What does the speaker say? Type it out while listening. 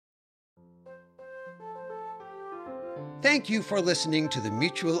Thank you for listening to the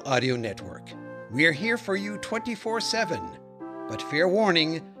Mutual Audio Network. We are here for you 24/7. But fair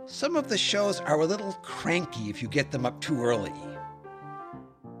warning, some of the shows are a little cranky if you get them up too early.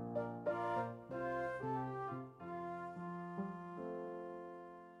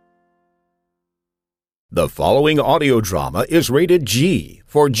 The following audio drama is rated G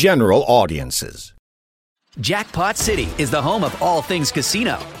for general audiences. Jackpot City is the home of all things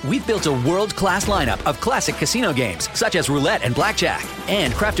casino. We've built a world-class lineup of classic casino games, such as roulette and blackjack,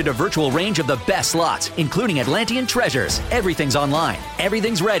 and crafted a virtual range of the best slots, including Atlantean treasures. Everything's online,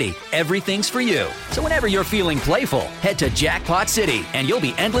 everything's ready, everything's for you. So whenever you're feeling playful, head to Jackpot City, and you'll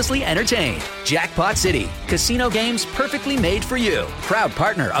be endlessly entertained. Jackpot City, casino games perfectly made for you. Proud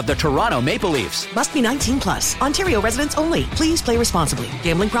partner of the Toronto Maple Leafs. Must be 19 plus. Ontario residents only. Please play responsibly.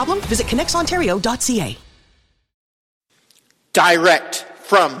 Gambling problem? Visit connectsontario.ca. Direct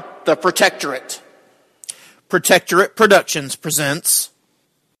from the Protectorate. Protectorate Productions presents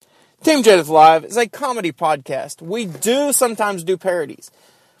Team Jadith Live is a comedy podcast. We do sometimes do parodies.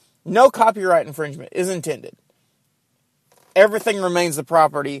 No copyright infringement is intended. Everything remains the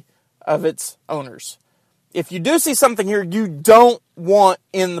property of its owners. If you do see something here you don't want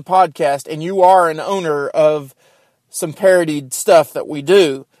in the podcast and you are an owner of some parodied stuff that we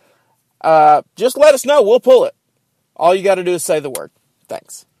do, just let us know. We'll pull it. All you got to do is say the word.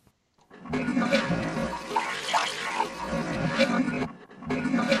 Thanks.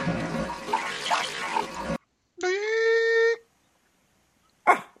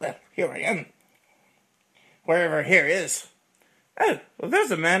 Well, here I am. Wherever here is. Oh, well,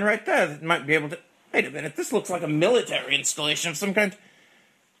 there's a man right there that might be able to... Wait a minute, this looks like a military installation of some kind.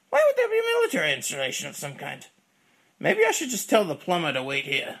 Why would there be a military installation of some kind? Maybe I should just tell the plumber to wait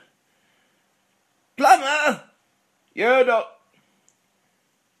here. Plumber! You don't...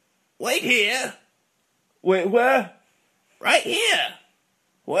 Wait here. Wait, where? Right here.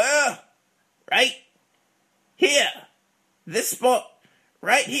 Where? Right here. This spot.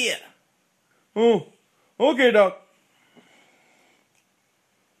 Right here. Oh, okay, Doc.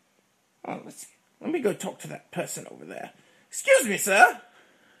 Oh, let me go talk to that person over there. Excuse me, sir.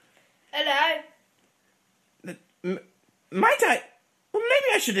 Hello. Might I... Well,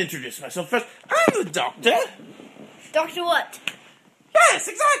 maybe I should introduce myself first. I'm the doctor. Doctor what? Yes,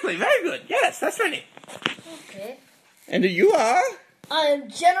 exactly. Very good. Yes, that's my name. Okay. And you are? I'm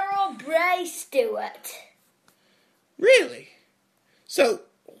General Bray Stewart. Really? So,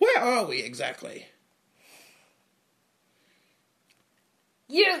 where are we exactly?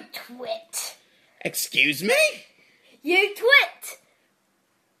 You twit. Excuse me? You twit.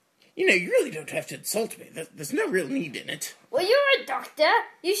 You know, you really don't have to insult me. There's no real need in it. Well, you're a doctor.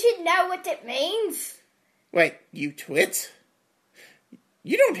 You should know what it means. Wait, you twit?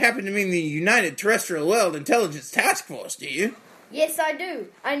 You don't happen to mean the United Terrestrial World Intelligence Task Force, do you? Yes, I do.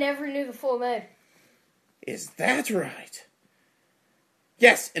 I never knew the full name. Is that right?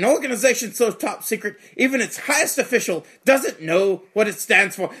 Yes, an organization so top secret, even its highest official doesn't know what it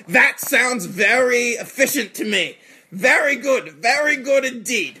stands for. That sounds very efficient to me. Very good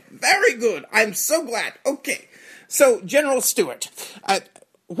indeed. Very good. I'm so glad. Okay, so General Stewart,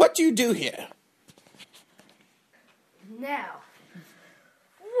 what do you do here? Now,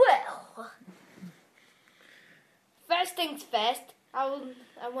 well, first things first, I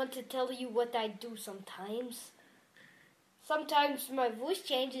want to tell you what I do sometimes. Sometimes my voice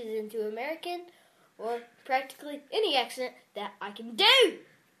changes into American or practically any accent that I can do.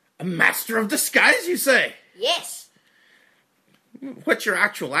 A master of disguise, you say? Yes. What's your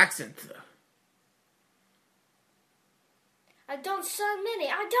actual accent, though? I've done so many,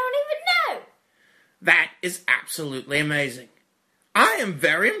 I don't even know. That is absolutely amazing. I am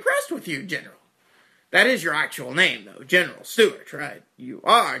very impressed with you, General. That is your actual name, though, General Stewart, right? You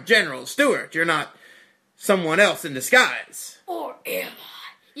are General Stewart. You're not someone else in disguise. Or am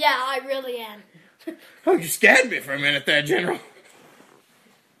I? Yeah, I really am. Oh, you scared me for a minute there, General.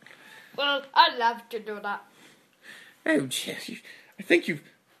 Well, I'd love to do that. Oh, jeez. I think you've...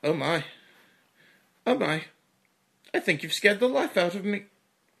 Oh, my. Oh, my. I think you've scared the life out of me.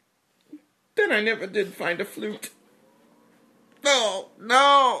 Then I never did find a flute. Oh,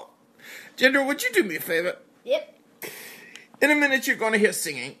 no. General, would you do me a favor? Yep. In a minute, you're going to hear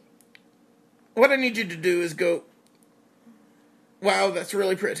singing. What I need you to do is go, wow, that's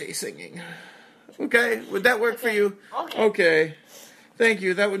really pretty singing. Okay? Would that work for you? Okay. Okay. Thank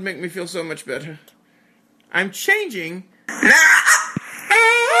you. That would make me feel so much better. I'm changing. Wow,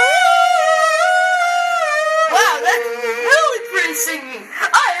 that's really pretty singing.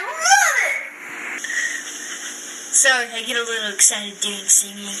 I love it! Sorry, I get a little excited doing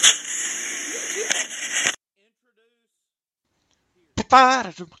singing.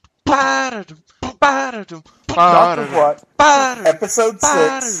 Doctor What? Episode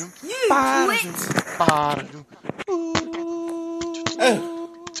 6. You twit!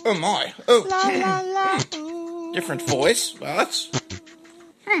 Oh my. Oh. Different voice. Well, that's...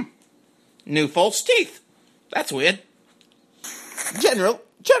 New false teeth. That's weird. General,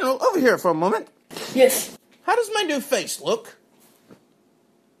 over here for a moment. Yes. How does my new face look?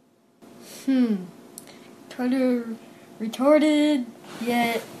 Kind of retarded,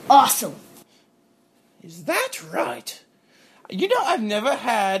 yet awesome. Is that right? You know, I've never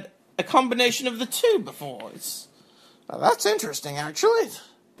had a combination of the two before. That's interesting, actually.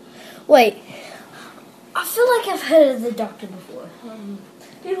 Wait, I feel like I've heard of the doctor before.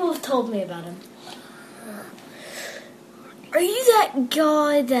 People have told me about him. Are you that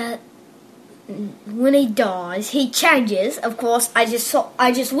guy that when he dies, he changes? Of course, I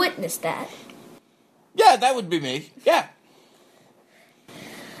just witnessed that. Yeah, that would be me. Yeah.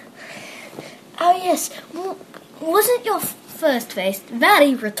 Oh yes, well, wasn't your first face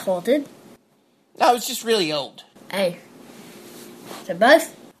very retarded? No, it's just really old. Hey, so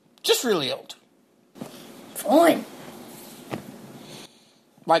both? Just really old. Fine.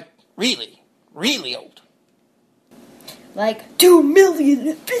 Like, really, really old. Like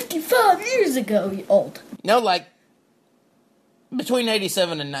 2,055 years ago, you old. No, like, between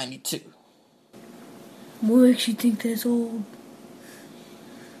 87 and 92. What makes you think that's old?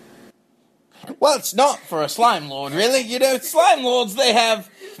 Well, it's not for a slime lord, really. You know, slime lords, they have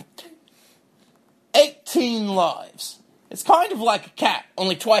 18 lives. It's kind of like a cat,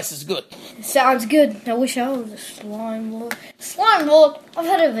 only twice as good. Sounds good. I wish I was a slime lord. Slime lord? I've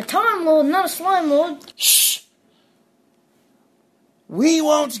heard of a time lord, not a slime lord. Shh! We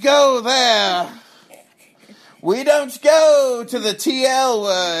won't go there. We don't go to the TL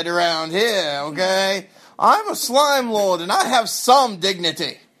word around here, okay? I'm a slime lord and I have some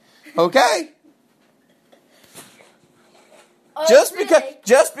dignity, okay? Oh, Just really?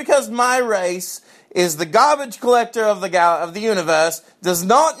 because my race is the garbage collector of the universe does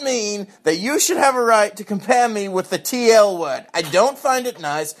not mean that you should have a right to compare me with the TL word. I don't find it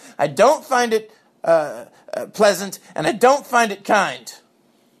nice, I don't find it pleasant, and I don't find it kind.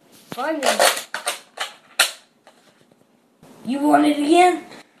 Fine then. You want it again?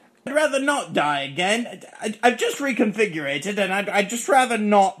 I'd rather not die again. I've just reconfigured and I'd just rather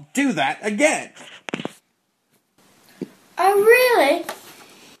not do that again. Oh, really?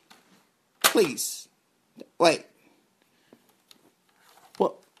 Please. Wait.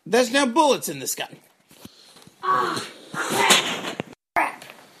 Well, there's no bullets in this gun. Crap.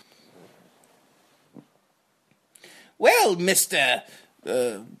 Well, Mr.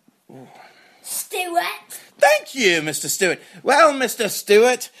 Stewart? Thank you, Mr. Stewart. Well, Mr.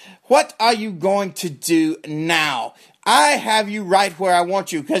 Stewart, what are you going to do now? I have you right where I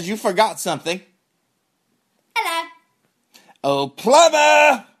want you, because you forgot something. Hello. Oh,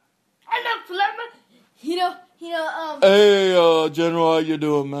 plumber! Hello, plumber. Hey, General, how you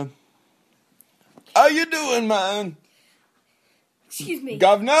doing, man? How you doing, man? Excuse me.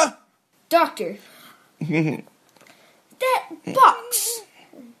 Governor? Doctor. That box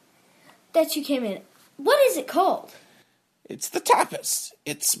that you came in, what is it called? It's the TAPIS.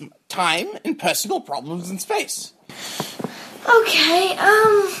 It's time and personal problems in space. Okay,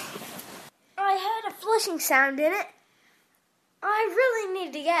 I heard a flushing sound in it. I really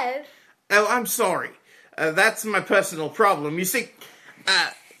need to go. Oh, I'm sorry. That's my personal problem. You see,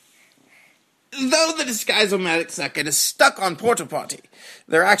 though the Disguise-O-Matic second is stuck on Porta Potty,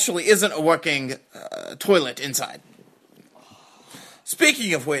 there actually isn't a working toilet inside.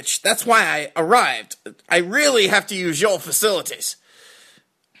 Speaking of which, that's why I arrived. I really have to use your facilities.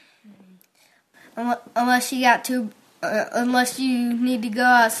 Unless you need to go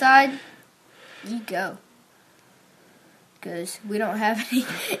outside, you go. Because we don't have any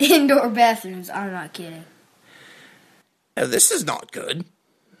indoor bathrooms. I'm not kidding. Now, this is not good.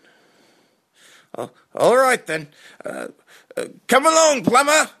 All right, then. Come along,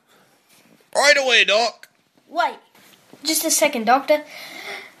 plumber. Right away, Doc. Wait. Just a second, Doctor.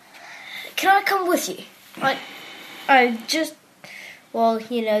 Can I come with you? The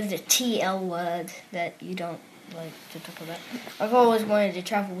TL word that you don't like to talk about. I've always wanted to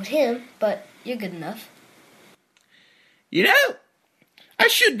travel with him, but you're good enough. You know, I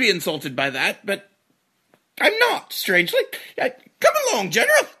should be insulted by that, but I'm not, strangely. Come along,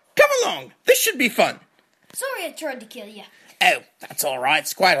 General. Come along. This should be fun. Sorry I tried to kill you. Oh, that's all right.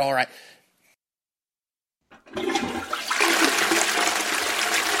 It's quite all right.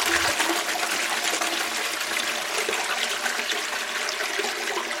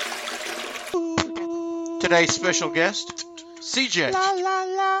 Today's special guest, CJ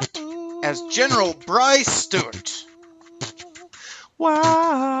as General Bryce Stewart.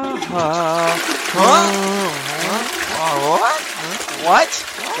 Wow. What?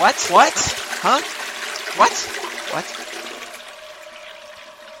 Huh? What?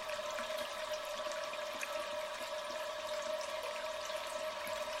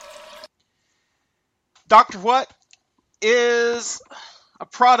 Dr. What is a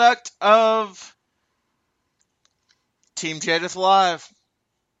product of Team Jadith Live.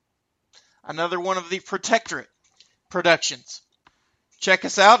 Another one of the Protectorate productions. Check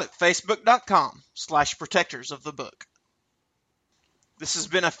us out at facebook.com/protectors of the book. This has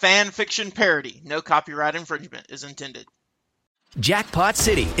been a fan fiction parody. No copyright infringement is intended. Jackpot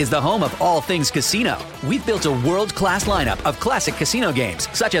City is the home of all things casino. We've built a world-class lineup of classic casino games,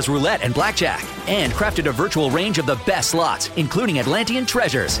 such as roulette and blackjack, and crafted a virtual range of the best slots, including Atlantean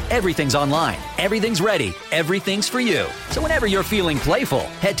treasures. Everything's online, everything's ready, everything's for you. So whenever you're feeling playful,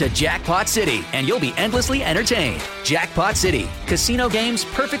 head to Jackpot City, and you'll be endlessly entertained. Jackpot City, casino games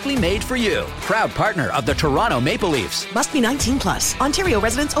perfectly made for you. Proud partner of the Toronto Maple Leafs. Must be 18 plus. Ontario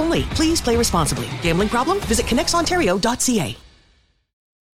residents only. Please play responsibly. Gambling problem? Visit connectsontario.ca.